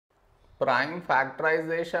Prime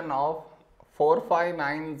factorization of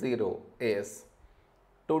 4590 is,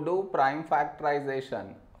 to do prime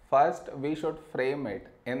factorization, first we should frame it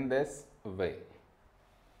in this way.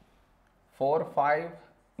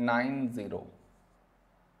 4590.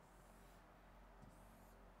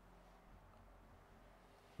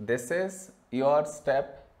 This is your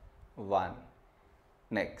step 1.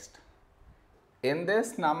 Next, in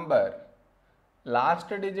this number, last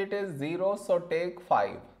digit is 0, so take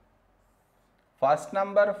 5. First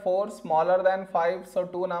number 4 smaller than 5, so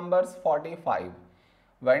two numbers 45.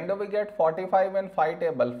 When do we get 45 in 5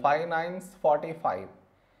 table? 5 9s 45.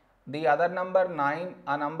 The other number 9,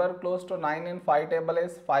 a number close to 9 in 5 table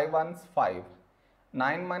is 5 1s 5.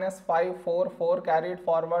 9 minus 5, 4, 4 carried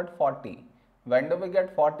forward 40. When do we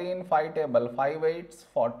get 40 in 5 table? 5 8s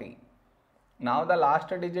 40. Now the last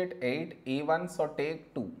digit 8 even, so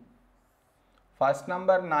take 2. First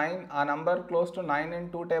number 9, a number close to 9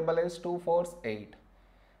 in 2 table is 2 4s 8.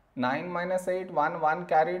 9 minus 8, 1, 1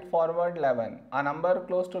 carried forward 11. A number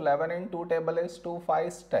close to 11 in 2 table is 2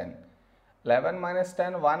 5s 10. 11 minus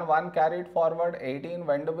 10, 1, 1 carried forward 18.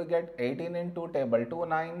 When do we get 18 in 2 table? 2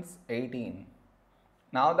 9s 18.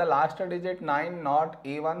 Now the last digit 9 not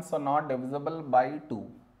even, so not divisible by 2.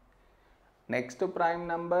 Next to prime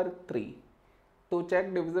number 3. To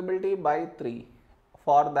check divisibility by 3,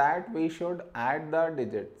 for that we should add the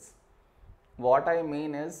digits. What I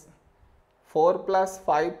mean is 4 plus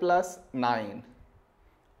 5 plus 9,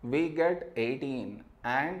 we get 18,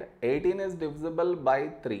 and 18 is divisible by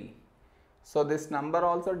 3. So this number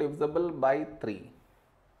also divisible by 3.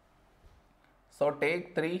 So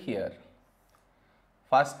take 3 here.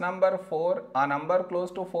 First number 4, a number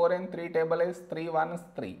close to 4 in 3 table is 3 1s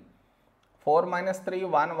 3. 4 minus 3,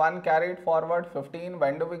 1, 1 carried forward 15.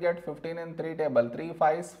 When do we get 15 in 3 table? 3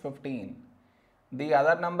 5s 15. The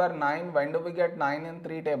other number 9, when do we get 9 in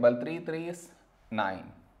 3 table? 3 3s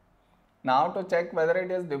 9. Now to check whether it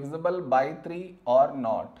is divisible by 3 or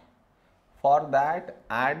not. For that,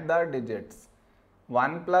 add the digits.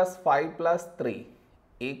 1 plus 5 plus 3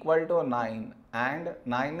 equal to 9, and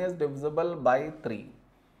 9 is divisible by 3.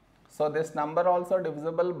 So this number also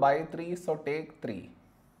divisible by 3, so take 3.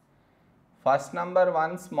 First number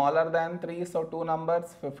 1 smaller than 3, so two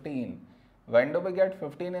numbers 15. When do we get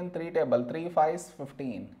 15 in 3 table? 3 5s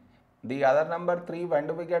 15. The other number 3, when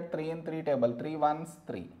do we get 3 in 3 table? 3 1s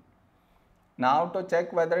 3. Now to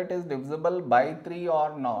check whether it is divisible by 3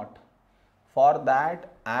 or not. For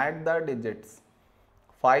that, add the digits.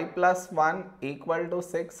 5 plus 1 equal to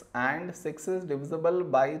 6, and 6 is divisible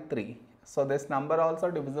by 3. So this number also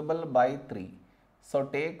divisible by 3. So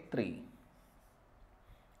take 3.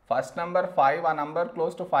 First number 5, a number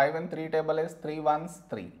close to 5 in 3 table is 3 1s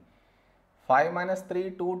 3. 5 minus 3,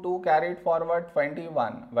 2, 2 carried forward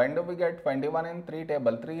 21. When do we get 21 in 3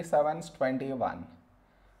 table? 3 7s 21.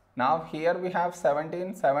 Now here we have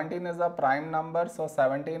 17. 17 is a prime number, so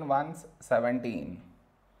 17 1s 17.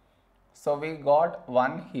 So we got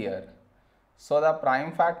 1 here. So the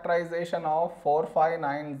prime factorization of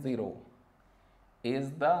 4590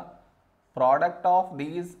 is the product of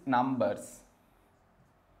these numbers,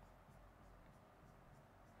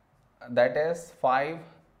 that is 5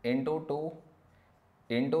 into 2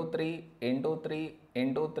 into 3 into 3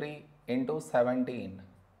 into 3 into 17.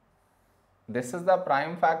 This is the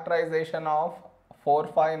prime factorization of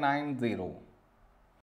 4590.